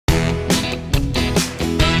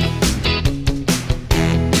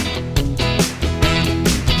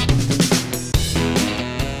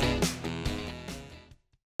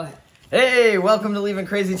Hey, welcome to Leaving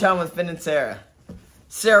CrazyTown with Finn and Sarah.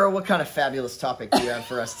 Sarah, what kind of fabulous topic do you have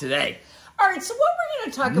for us today? All right, so what we're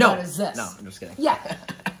going to talk about is this. No, I'm just kidding. Yeah.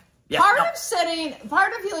 Yeah, part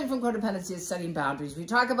of healing from codependency is setting boundaries. We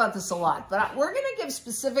talk about this a lot, but we're going to give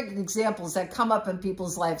specific examples that come up in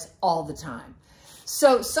people's lives all the time.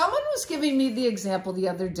 So someone was giving me the example the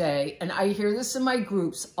other day, and I hear this in my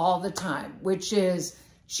groups all the time, which is,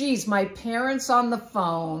 geez, my parents on the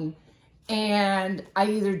phone, and I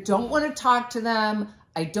either don't want to talk to them,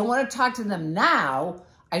 I don't want to talk to them now,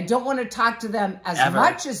 I don't want to talk to them as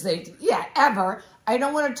much as ever. I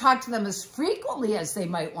don't want to talk to them as frequently as they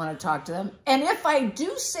might want to talk to them. And if I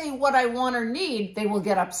do say what I want or need, they will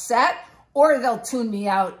get upset or they'll tune me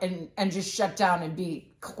out and just shut down and be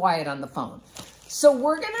quiet on the phone. So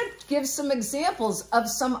we're going to give some examples of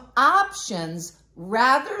some options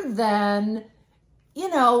rather than, you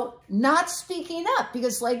know, not speaking up.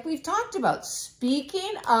 Because like we've talked about,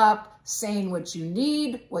 speaking up, saying what you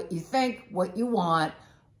need, what you think, what you want,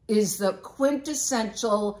 is the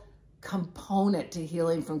quintessential component to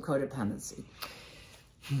healing from codependency.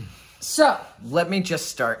 So let me just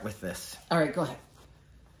start with this. All right, go ahead.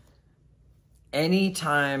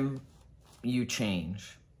 Anytime you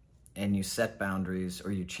change and you set boundaries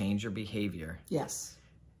or you change your behavior, yes,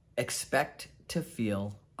 expect to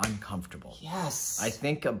feel uncomfortable. Yes. I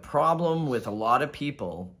think a problem with a lot of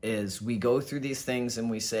people is we go through these things and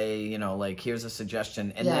we say, you know, like, here's a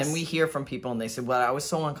suggestion. And then we hear from people and they say, well, I was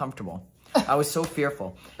so uncomfortable. I was so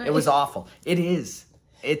fearful. Right. It was awful. It is.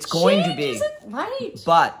 It's going to be. Right.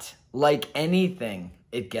 But like anything,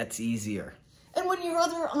 it gets easier. And when you're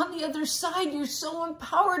on the other side, you're so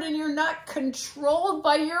empowered and you're not controlled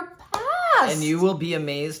by your past. And you will be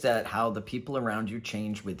amazed at how the people around you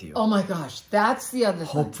change with you. Oh my gosh, that's the other thing.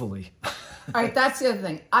 Hopefully. All right, that's the other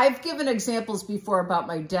thing. I've given examples before about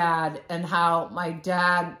my dad and how my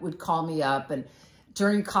dad would call me up, and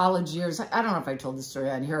during college years, I don't know if I told the story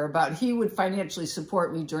on here, about he would financially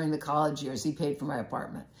support me during the college years. He paid for my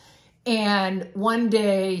apartment. And one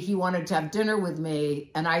day he wanted to have dinner with me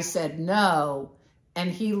and I said no. And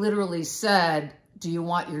he literally said, do you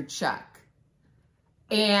want your check?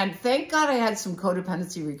 And thank God I had some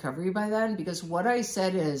codependency recovery by then, because what I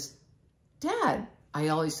said is, Dad, I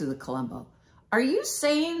always do the Columbo. Are you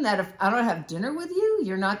saying that if I don't have dinner with you,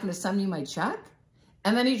 you're not going to send me my check?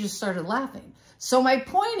 And then he just started laughing. So my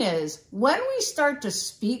point is, when we start to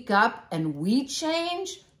speak up and we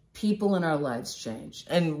change, people in our lives change.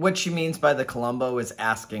 And what she means by the Columbo is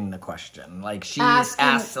asking the question. Like she's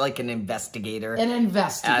asked like an investigator. An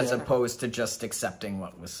investigator. As opposed to just accepting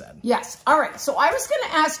what was said. Yes. All right. So I was going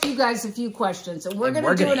to ask you guys a few questions, and we're going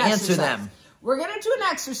to do an exercise. Answer them. We're going to do an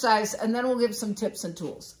exercise, and then we'll give some tips and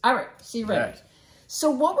tools. All right. So you ready? Right. So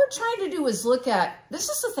what we're trying to do is look at, this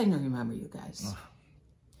is the thing to remember, you guys. Ugh.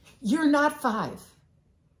 You're not 5.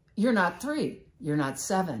 You're not 3. You're not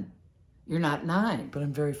 7. You're not 9. But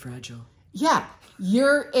I'm very fragile. Yeah.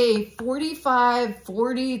 You're a 45,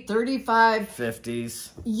 40, 35. 50s.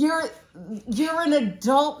 You're an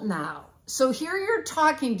adult now. So here you're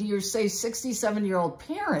talking to your, say, 67-year-old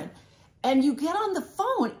parent, and you get on the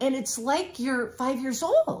phone, and it's like you're 5 years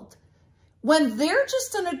old. When they're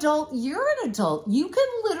just an adult, you're an adult. You can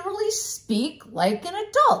literally speak like an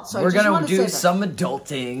adult. So we're going to do some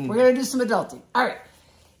adulting. We're going to do some adulting. All right.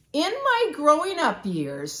 In my growing up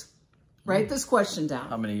years, write this question down.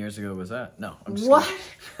 How many years ago was that? No, I'm just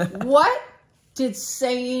What did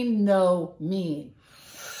saying no mean?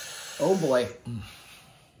 Oh, boy.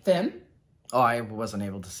 Finn? Oh, I wasn't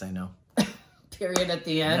able to say no. Period at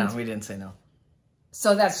the end? No, we didn't say no.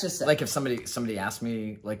 So that's just it. Like if somebody asked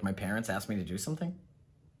me, like my parents asked me to do something?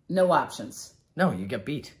 No options. No, you get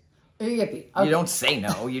beat. You get beat. Okay. You don't say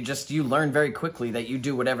no. You learn very quickly that you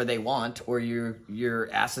do whatever they want or your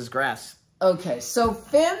ass is grass. Okay, so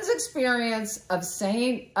Finn's experience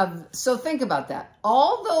so think about that.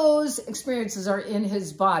 All those experiences are in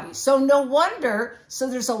his body. So no wonder, so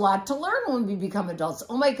there's a lot to learn when we become adults.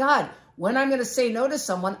 Oh my God, when I'm going to say no to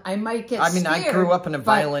someone, I might get scared. I grew up in a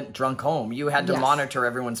violent, drunk home. You had to monitor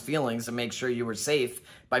everyone's feelings and make sure you were safe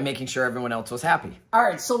by making sure everyone else was happy. All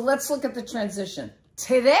right, so let's look at the transition.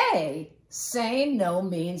 Today, saying no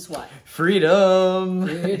means what? Freedom.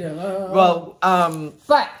 Freedom. Well,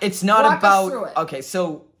 but it's not about, okay,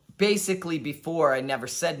 so basically before I never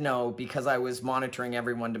said no because I was monitoring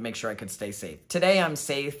everyone to make sure I could stay safe. Today I'm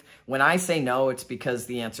safe. When I say no, it's because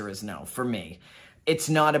the answer is no for me. It's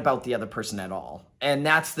not about the other person at all. And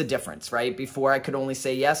that's the difference, right? Before I could only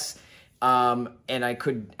say yes. And I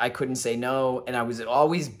couldn't say no, and I was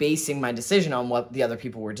always basing my decision on what the other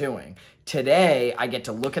people were doing. Today, I get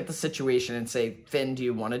to look at the situation and say, Finn, do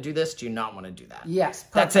you want to do this? Do you not want to do that? Yes.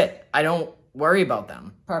 Perfect. That's it. I don't worry about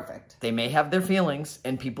them. Perfect. They may have their feelings,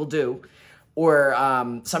 and people do. Or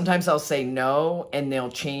sometimes I'll say no, and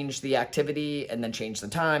they'll change the activity and then change the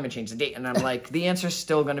time and change the date. And I'm like, the answer's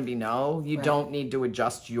still going to be no. You don't need to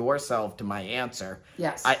adjust yourself to my answer.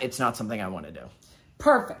 Yes. It's not something I want to do.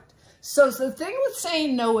 Perfect. So the thing with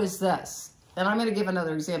saying no is this, and I'm going to give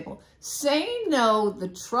another example. Saying no, the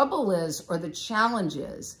trouble is, or the challenge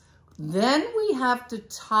is, then we have to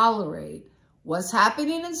tolerate what's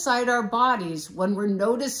happening inside our bodies when we're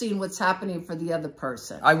noticing what's happening for the other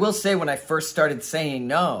person. I will say when I first started saying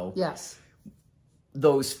no, yes,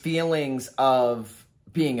 those feelings of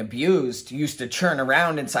being abused used to churn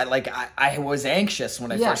around inside. Like I was anxious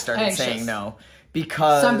when I first started saying no.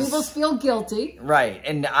 Because some people feel guilty. Right.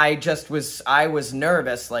 And I was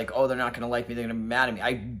nervous, like, oh, they're not going to like me. They're going to be mad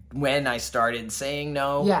at me. When I started saying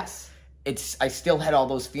no, yes, I still had all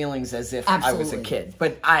those feelings as if I was a kid.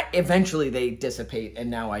 But eventually they dissipate,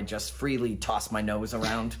 and now I just freely toss my nose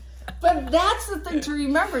around. But that's the thing to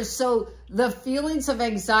remember. So the feelings of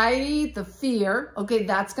anxiety, the fear, okay,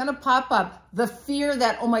 that's going to pop up. The fear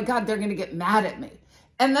that, oh my God, they're going to get mad at me.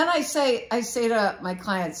 And then I say to my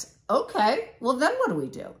clients, okay, well then what do we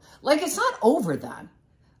do? Like, it's not over then.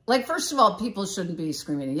 Like, first of all, people shouldn't be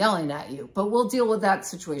screaming and yelling at you, but we'll deal with that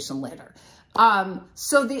situation later.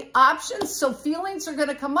 So the options, so feelings are going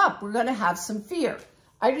to come up. We're going to have some fear.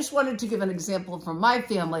 I just wanted to give an example from my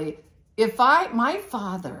family. My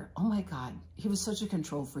father, oh my God, he was such a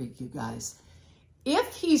control freak, you guys.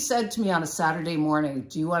 If he said to me on a Saturday morning,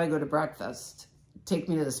 do you want to go to breakfast? Take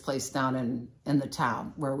me to this place down in the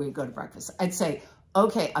town where we go to breakfast. I'd say,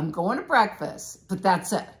 okay, I'm going to breakfast, but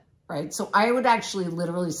that's it, right? So I would actually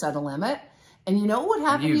literally set a limit. And you know what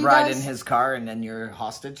happened to you guys? You'd ride in his car and then you're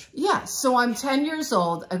hostage? Yeah, so I'm 10 years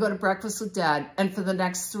old. I go to breakfast with Dad. And for the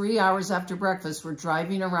next 3 hours after breakfast, we're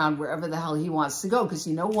driving around wherever the hell he wants to go. Because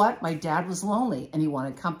you know what? My dad was lonely and he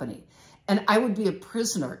wanted company. And I would be a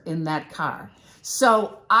prisoner in that car.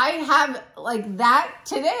 So I have, like that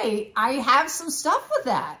today, I have some stuff with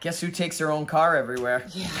that. Guess who takes their own car everywhere?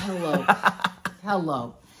 Yeah, hello.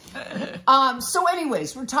 Hello. So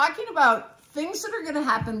anyways, we're talking about things that are going to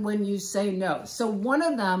happen when you say no. So one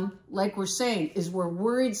of them, like we're saying, is we're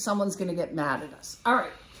worried someone's going to get mad at us. All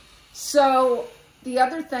right. So the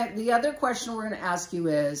other question we're going to ask you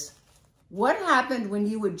is, what happened when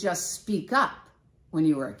you would just speak up when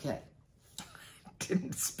you were a kid?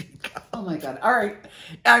 Didn't speak up. Oh my God. All right.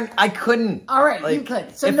 I couldn't. All right, like, you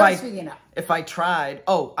could. So no speaking up. If I tried,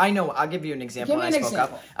 oh, I know. I'll give you an example. Give me an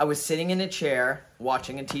example. I was sitting in a chair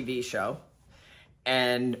watching a TV show,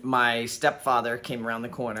 and my stepfather came around the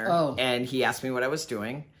corner, and he asked me what I was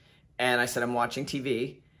doing, and I said, I'm watching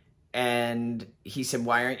TV, and he said,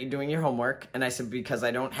 why aren't you doing your homework? And I said, because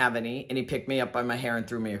I don't have any, and he picked me up by my hair and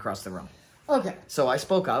threw me across the room. Okay. So I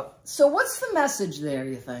spoke up. So what's the message there,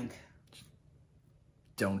 you think?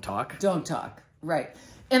 Don't talk. Don't talk. Right.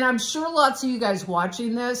 And I'm sure lots of you guys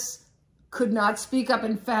watching this could not speak up.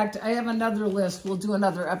 In fact, I have another list. We'll do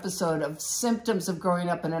another episode of symptoms of growing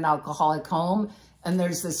up in an alcoholic home. And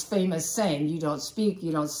there's this famous saying, you don't speak,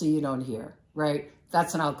 you don't see, you don't hear, right?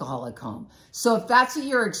 That's an alcoholic home. So if that's what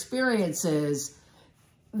your experience is,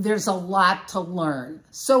 there's a lot to learn.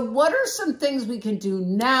 So what are some things we can do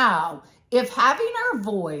now? If having our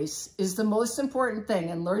voice is the most important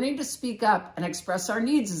thing and learning to speak up and express our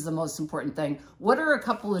needs is the most important thing, what are a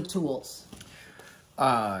couple of tools?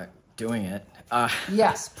 Doing it.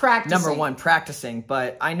 Yes, practicing. Number one, practicing.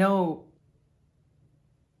 But I know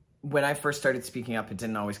when I first started speaking up, it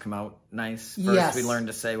didn't always come out nice. First, we learned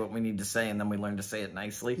to say what we need to say, and then we learned to say it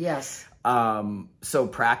nicely. Yes. So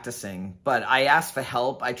practicing, but I asked for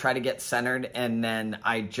help. I try to get centered, and then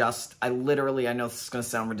I literally, I know this is going to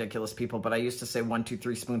sound ridiculous, people, but I used to say 1, 2,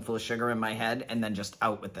 3 spoonful of sugar in my head and then just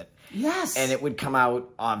out with it. Yes. And it would come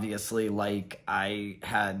out obviously like I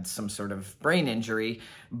had some sort of brain injury,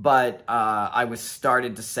 but I was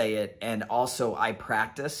started to say it. And also I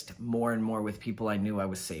practiced more and more with people I knew I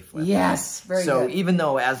was safe with. Yes. Very good. So even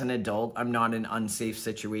though as an adult, I'm not in unsafe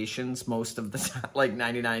situations most of the time, like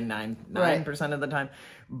 99% of the time,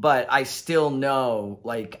 but I still know,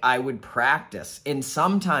 like, I would practice. And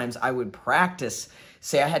sometimes I would practice,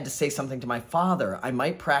 say I had to say something to my father, I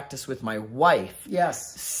might practice with my wife.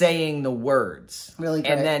 Yes. Saying the words. Really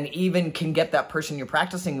great. And then even can get that person you're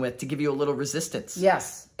practicing with to give you a little resistance.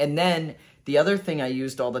 Yes. And then The other thing I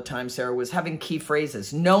used all the time, Sarah, was having key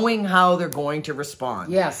phrases, knowing how they're going to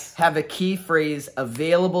respond. Yes. Have a key phrase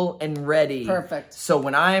available and ready. Perfect. So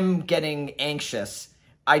when I'm getting anxious,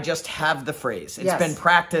 I just have the phrase. It's been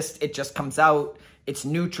practiced. It just comes out. It's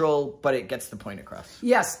neutral, but it gets the point across.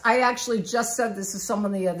 Yes. I actually just said this to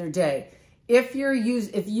someone the other day. If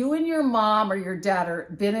you and your mom or your dad are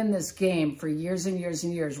been in this game for years and years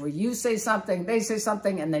and years, where you say something, they say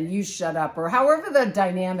something, and then you shut up, or however the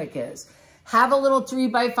dynamic is, have a little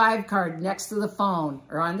 3x5 card next to the phone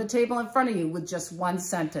or on the table in front of you with just one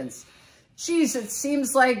sentence. Geez, it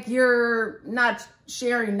seems like you're not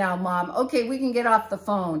sharing now, Mom. Okay, we can get off the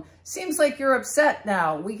phone. Seems like you're upset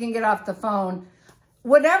now. We can get off the phone.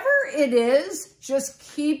 Whatever it is, just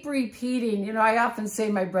keep repeating. You know, I often say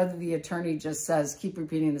my brother, the attorney, just says, keep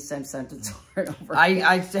repeating the same sentence over and over.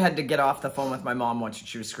 I had to get off the phone with my mom once.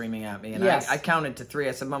 She was screaming at me. And I counted to 3.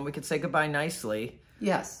 I said, Mom, we could say goodbye nicely.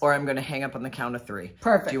 Yes. Or I'm going to hang up on the count of 3.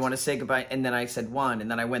 Perfect. Do you want to say goodbye? And then I said 1. And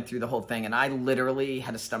then I went through the whole thing. And I literally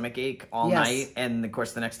had a stomach ache all night. And of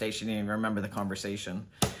course, the next day, she didn't even remember the conversation.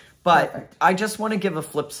 But I just want to give a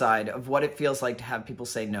flip side of what it feels like to have people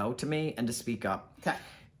say no to me and to speak up. Okay.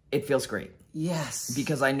 It feels great. Yes.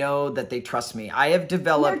 Because I know that they trust me. I have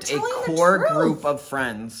developed a core group of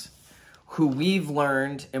friends who we've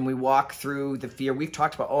learned, and we walk through the fear. We've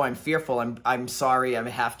talked about, oh, I'm fearful. I'm sorry. I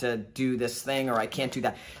have to do this thing, or I can't do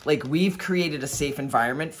that. Like, we've created a safe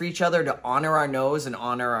environment for each other to honor our no's and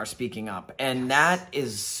honor our speaking up. And that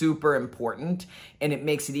is super important, and it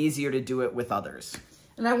makes it easier to do it with others.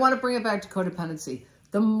 And I want to bring it back to codependency.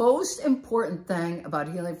 The most important thing about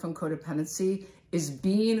healing from codependency is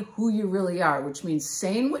being who you really are, which means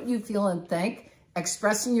saying what you feel and think,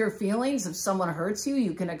 expressing your feelings. If someone hurts you,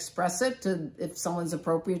 you can express it to, if someone's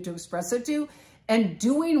appropriate to express it to, and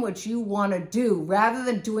doing what you want to do rather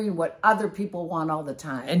than doing what other people want all the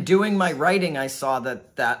time. And doing my writing, I saw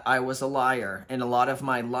that I was a liar. And a lot of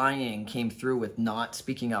my lying came through with not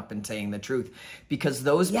speaking up and saying the truth, because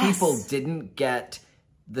those people didn't get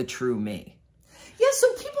the true me. Yeah,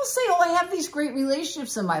 so people say, oh, I have these great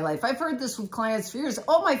relationships in my life. I've heard this with clients for years.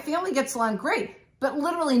 Oh, my family gets along great. But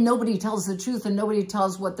literally nobody tells the truth and nobody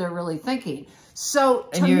tells what they're really thinking. So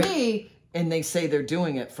to me... And they say they're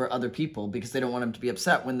doing it for other people because they don't want them to be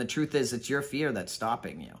upset, when the truth is it's your fear that's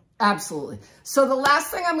stopping you. Absolutely. So the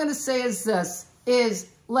last thing I'm going to say is this, is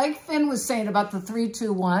like Finn was saying about the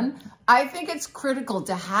 3-2-1, I think it's critical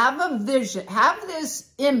to have a vision, have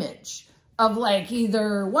this image of like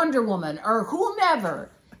either Wonder Woman or whomever,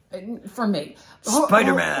 for me.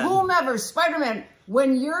 Spider-Man. Whomever, Spider-Man.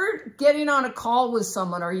 When you're getting on a call with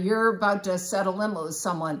someone or you're about to settle in with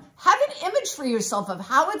someone, have an image for yourself of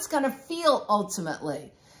how it's going to feel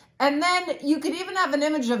ultimately. And then you could even have an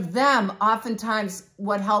image of them. Oftentimes,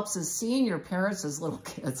 what helps is seeing your parents as little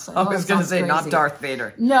kids. I was going to say, not Darth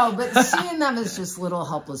Vader. No, but seeing them as just little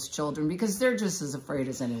helpless children, because they're just as afraid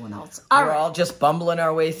as anyone else. We're all just bumbling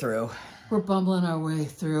our way through. We're bumbling our way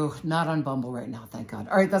through. Not on Bumble right now, thank God.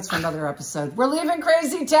 All right, that's for another episode. We're leaving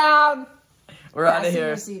Crazy Town. We're out of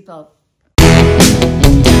here. Fasten your seatbelt.